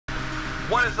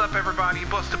What is up, everybody?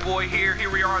 Buster Boy here. Here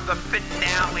we are, the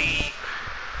finale.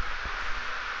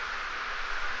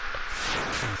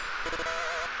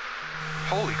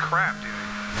 Holy crap, dude.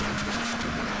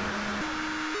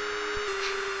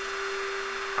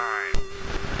 Alright.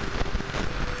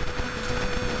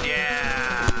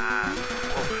 Yeah.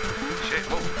 Whoa. Shit.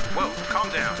 Whoa. Calm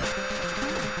down.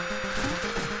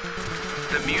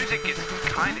 The music is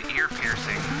kind of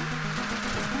ear-piercing.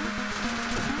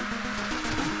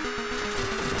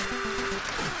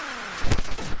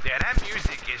 Yeah, that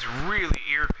music is really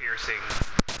ear-piercing.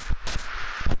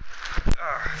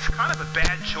 It's kind of a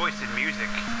bad choice in music.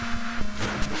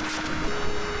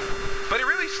 But it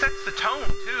really sets the tone,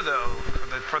 too, though,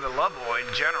 for the level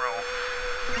in general.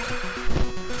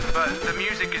 But the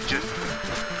music is just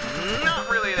not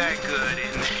really that good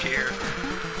in here.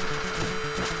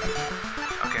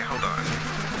 Okay, hold on.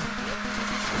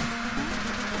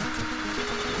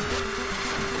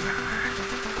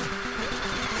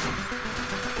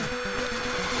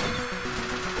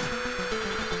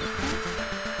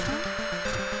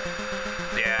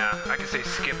 I can say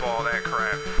skip all that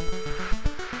crap.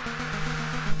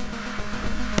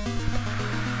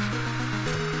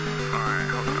 Alright,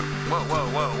 hold on.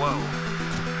 Whoa.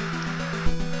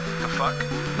 The fuck?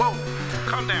 Whoa!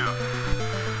 Calm down.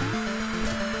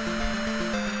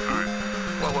 Alright.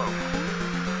 Whoa.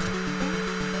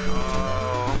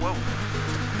 Oh, whoa.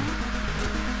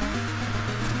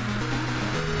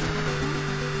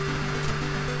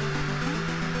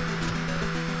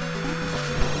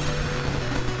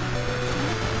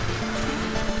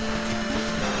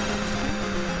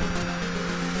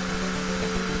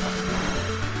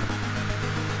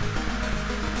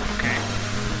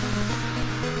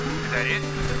 Is that it?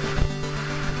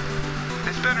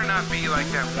 This better not be like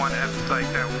that one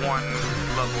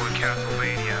level in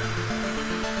Castlevania.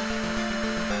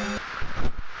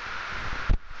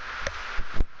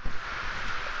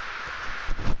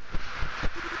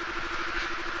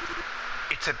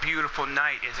 It's a beautiful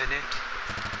night, isn't it?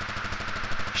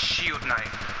 Shield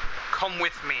Knight, come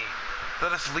with me.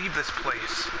 Let us leave this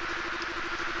place.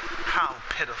 How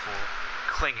pitiful,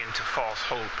 clinging to false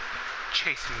hope,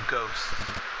 chasing ghosts.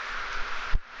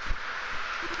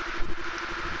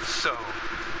 So,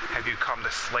 have you come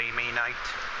to slay me, knight?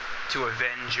 To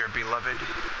avenge your beloved?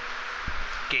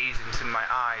 Gaze into my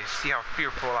eyes, see how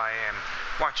fearful I am.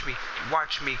 Watch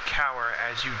me cower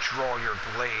as you draw your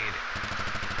blade.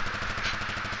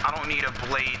 I don't need a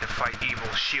blade to fight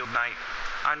evil, Shield Knight.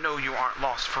 I know you aren't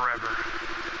lost forever.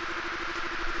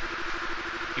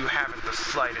 You haven't the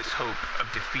slightest hope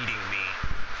of defeating me,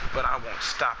 but I won't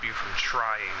stop you from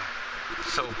trying.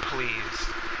 So please,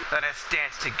 let us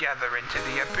dance together into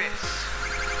the abyss.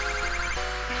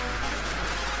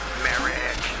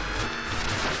 Merrick.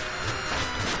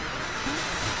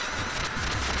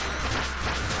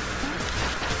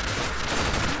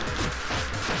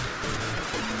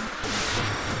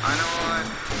 I know what?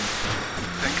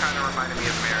 That kind of reminded me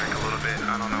of Merrick a little bit.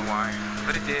 I don't know why,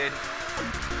 but it did.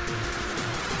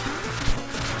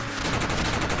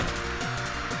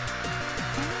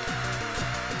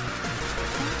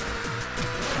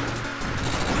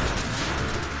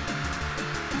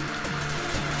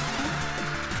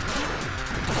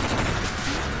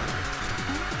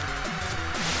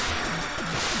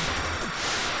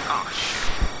 Oh shit.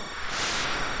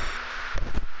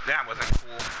 That wasn't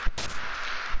cool.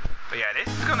 But yeah, this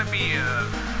is gonna be a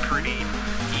pretty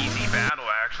easy battle,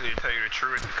 actually, to tell you the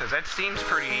truth, because that seems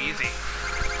pretty easy.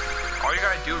 All you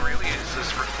gotta do really is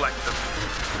just reflect the...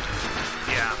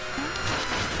 Yeah.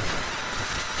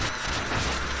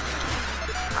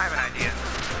 I have an idea.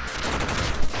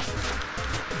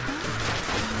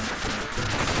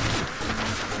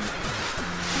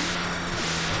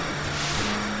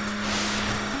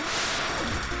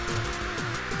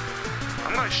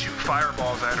 I'm gonna shoot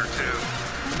fireballs at her too.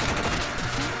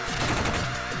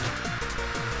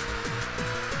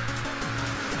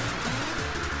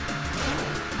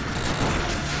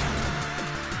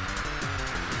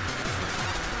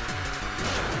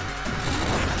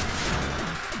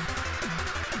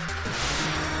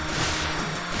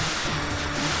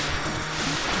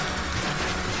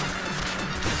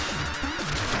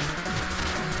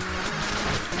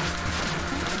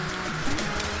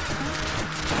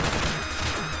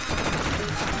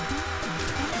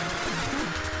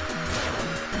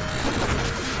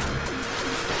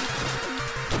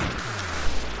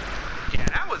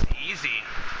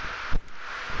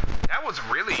 That was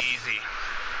really easy.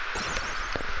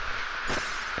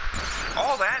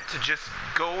 All that to just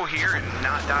go here and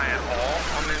not die at all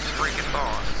on this freaking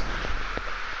boss.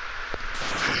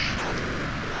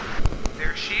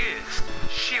 There she is.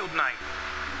 Shield Knight. Knight.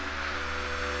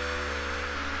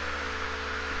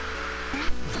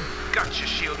 Gotcha,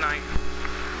 Shield Knight.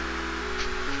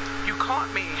 You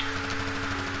caught me.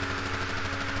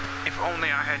 If only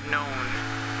I had known,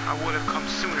 I would have come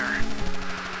sooner.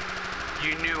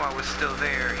 You knew I was still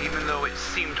there, even though it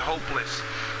seemed hopeless.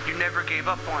 You never gave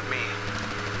up on me.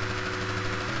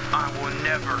 I will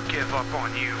never give up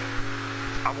on you.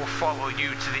 I will follow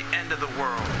you to the end of the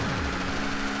world.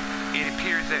 It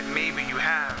appears that maybe you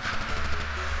have.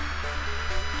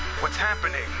 What's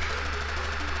happening?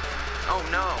 Oh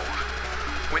no.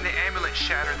 When the amulet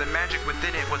shattered, the magic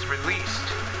within it was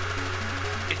released.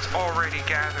 It's already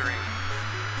gathering.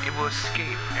 It will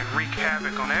escape and wreak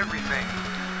havoc on everything.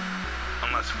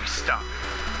 Unless we stop it.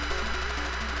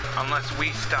 Unless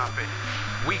we stop it,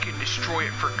 we can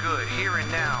destroy it for good, here and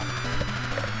now.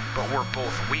 But we're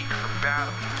both weak from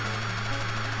battle.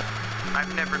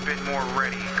 I've never been more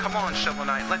ready. Come on, Shovel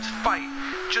Knight, let's fight.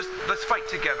 Let's fight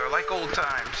together, like old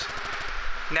times.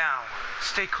 Now,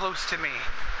 stay close to me.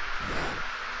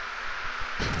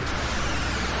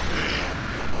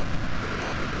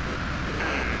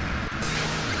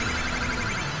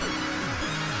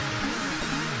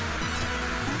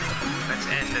 Let's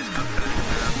end this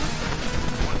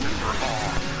once and for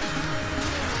all.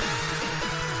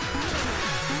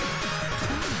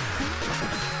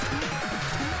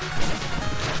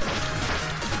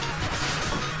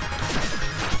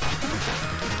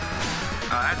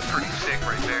 That's pretty sick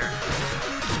right there.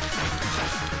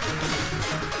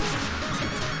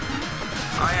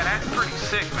 Oh yeah, that's pretty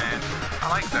sick, man. I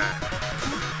like that.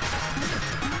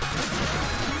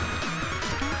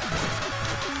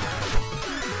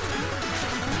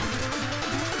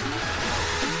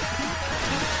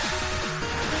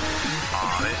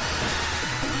 Aw, this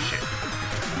shit.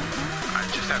 I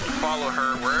just have to follow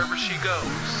her wherever she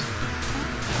goes.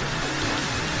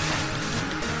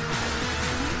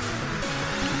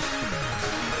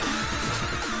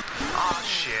 Aw,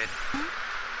 shit.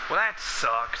 Well, that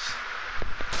sucks.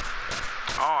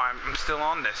 Oh, I'm still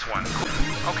on this one.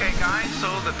 Okay, guys, so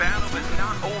the battle is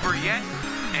not over yet,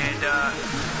 and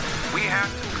we have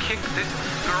to kick this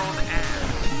girl's ass.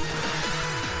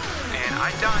 And I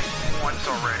died once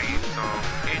already, so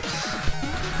it's...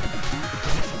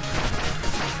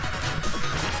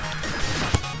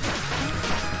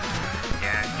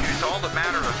 Yeah, it's all a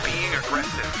matter of being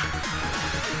aggressive.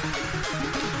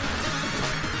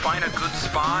 Find a good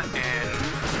spot and...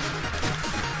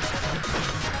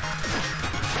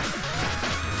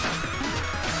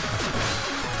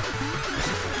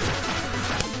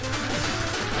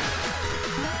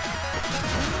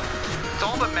 It's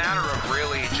all a matter of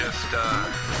really just,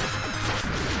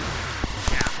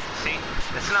 yeah, see?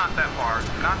 It's not that hard,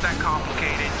 not that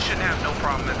complicated, shouldn't have no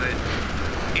problem with it.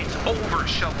 It's over,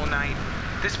 Shovel Knight.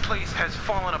 This place has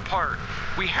fallen apart.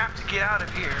 We have to get out of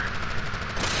here.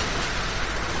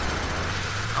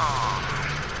 Aww.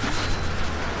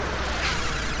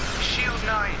 Shield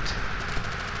Knight.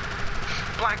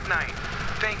 Black Knight.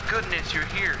 Thank goodness you're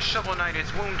here. Shovel Knight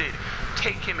is wounded.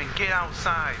 Take him and get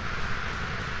outside.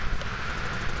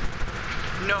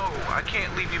 No, I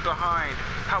can't leave you behind.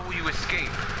 How will you escape?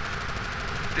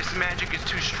 This magic is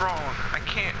too strong. I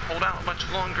can't hold out much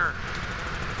longer.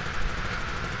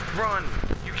 Run.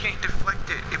 You can't deflect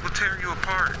it. It will tear you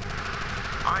apart.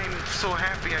 I'm so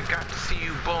happy I got to see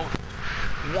you both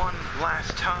one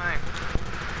last time.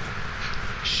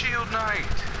 Shield Knight.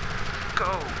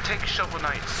 Go. Take Shovel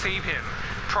Knight. Save him.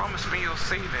 Promise me you'll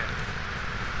save him.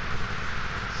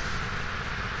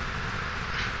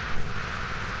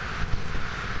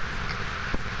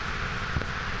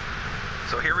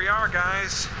 So here we are,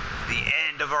 guys. The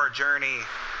end of our journey.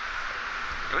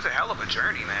 It was a hell of a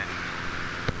journey, man.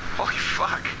 Holy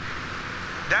fuck.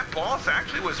 That boss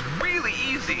actually was really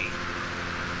easy.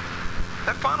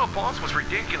 That final boss was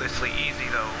ridiculously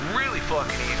easy, though. Really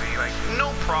fucking easy. Like,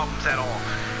 no problems at all.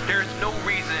 There's no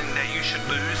reason that you should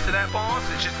lose to that boss.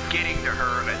 It's just getting to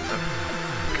her that's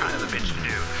kind of a bitch to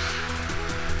do.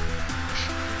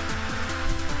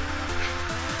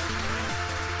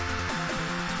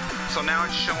 So now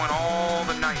it's showing all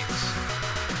the knights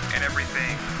and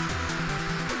everything.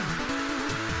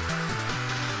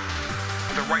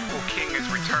 The rightful king is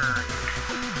returned.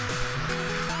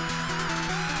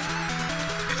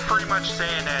 It's pretty much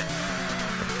saying that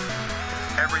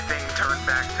everything turned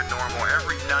back to normal.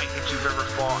 Every knight that you've ever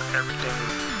fought, everything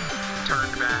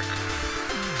turned back.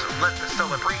 So let the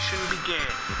celebration begin.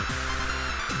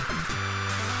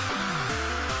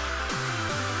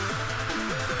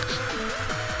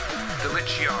 The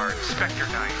Lich Yard, Spectre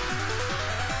Knight.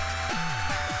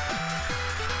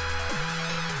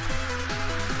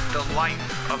 The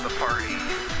life of the party.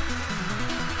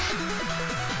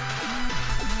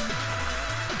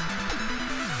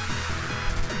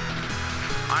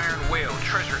 Whale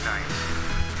Treasure Night.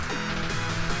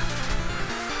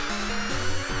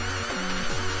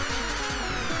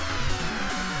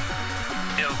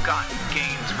 Ill-gotten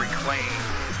gains reclaimed.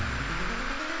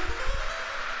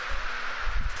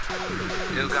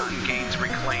 Ill-gotten gains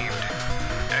reclaimed.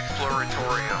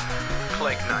 Exploratorium.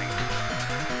 Plague Night.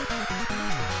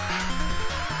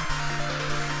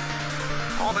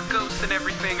 All the ghosts and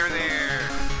everything are there.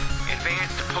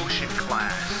 Advanced potion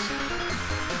class.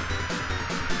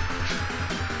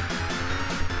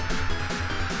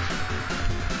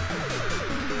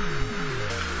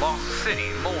 Lost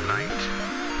City Mole Night.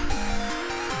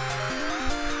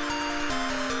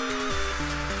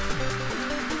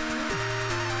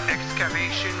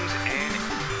 Excavations and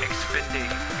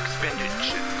expeditions.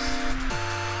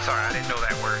 Sorry, I didn't know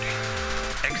that word.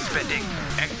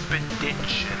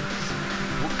 Expeditions.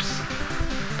 Whoops.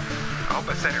 I hope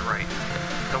I said it right.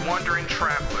 The Wandering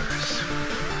Travelers.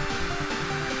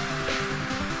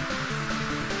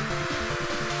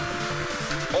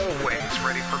 Always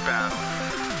ready for battle.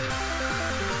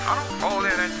 Oh,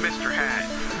 yeah, that's Mr. Hat.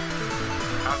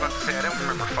 I was about to say, I don't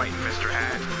remember fighting Mr.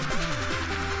 Hat.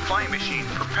 Flying Machine,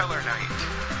 Propeller Night.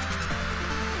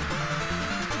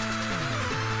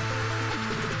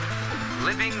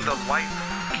 Living the life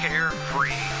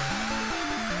carefree.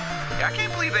 Yeah, I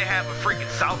can't believe they have a freaking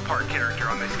South Park character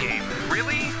on this game.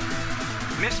 Really?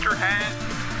 Mr. Hat?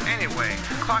 Anyway,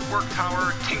 Clockwork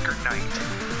Tower, Tinker Night.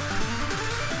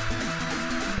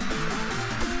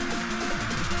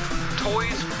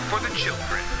 Toys for the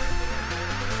children.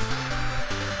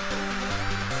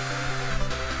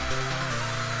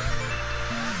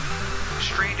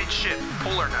 Stranded Ship,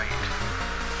 Polar Night.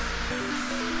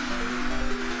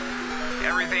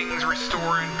 Everything's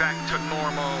restoring back to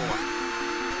normal.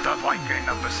 The Viking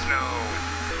of the Snow.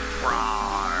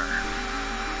 Rawr.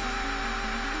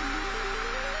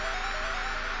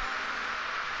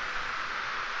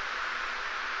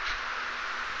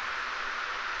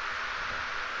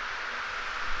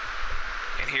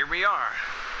 And here we are.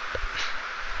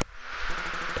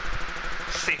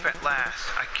 Safe at last.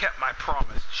 I kept my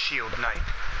promise, Shield Knight.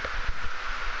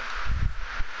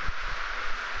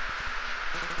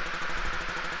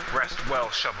 Rest well,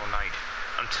 Shovel Knight,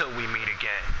 until we meet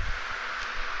again.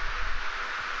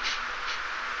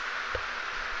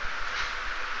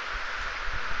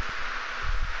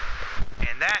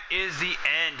 And that is the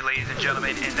end, ladies and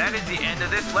gentlemen, and that is the end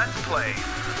of this Let's Play.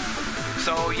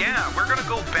 So yeah, we're gonna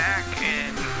go back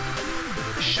and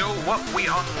show what we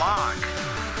unlock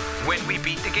when we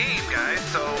beat the game, guys.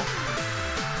 So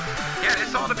yeah,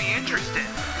 this ought to be interesting.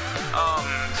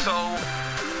 So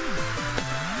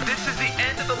this is the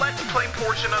end of the Let's Play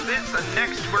portion of this.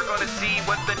 Next, we're going to see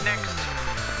what the next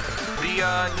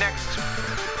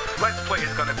Let's Play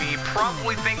is going to be.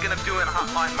 Probably thinking of doing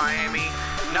Hotline Miami.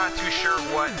 Not too sure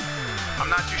what. I'm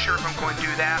not too sure if I'm going to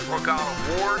do that or God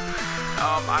of War.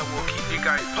 I will keep you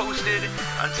guys posted.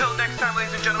 Until next time,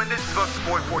 ladies and gentlemen, this is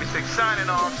Bugsboy46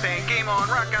 signing off, saying game on,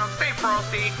 rock out, stay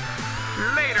frosty.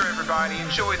 Later, everybody.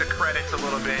 Enjoy the credits a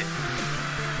little bit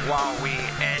while we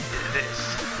end this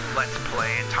Let's Play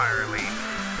entirely.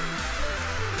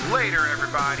 Later,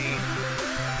 everybody.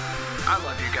 I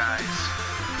love you guys.